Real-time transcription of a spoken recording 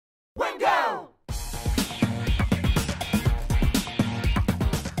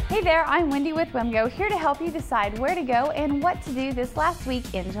Hey there, I'm Wendy with WIMGO, here to help you decide where to go and what to do this last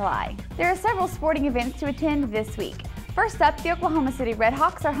week in July. There are several sporting events to attend this week. First up, the Oklahoma City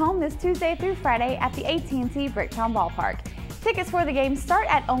RedHawks are home this Tuesday through Friday at the AT&T Bricktown Ballpark. Tickets for the game start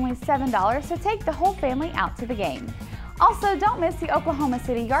at only $7, so take the whole family out to the game. Also, don't miss the Oklahoma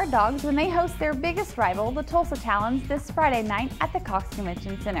City Dawgz when they host their biggest rival, the Tulsa Talons, this Friday night at the Cox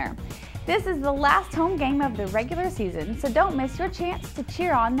Convention Center. This is the last home game of the regular season, so don't miss your chance to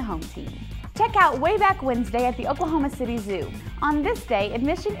cheer on the home team. Check out Way Back Wednesday at the Oklahoma City Zoo. On this day,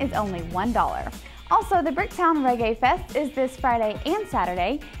 admission is only $1. Also, the Bricktown Reggaefest is this Friday and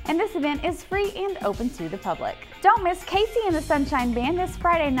Saturday, and this event is free and open to the public. Don't miss Casey and the Sunshine Band this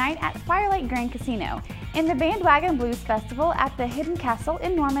Friday night at Firelake Grand Casino, and the Bandwagon Blues Festival at the Hidden Castle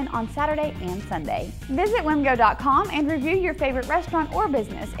in Norman on Saturday and Sunday. Visit WIMGO.com and review your favorite restaurant or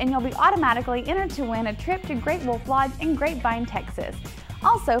business, and you'll be automatically entered to win a trip to Great Wolf Lodge in Grapevine, Texas.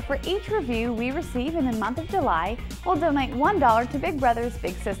 Also, for each review we receive in the month of July, we'll donate $1 to Big Brothers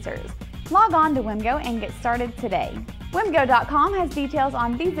Big Sisters. Log on to WIMGO and get started today. WIMGO.com has details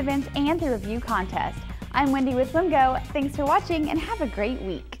on these events and the review contest. I'm Wendy with WIMGO. Thanks for watching and have a great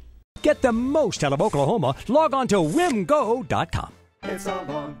week. Get the most out of Oklahoma. Log on to WIMGO.com. It's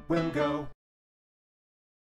all on WIMGO.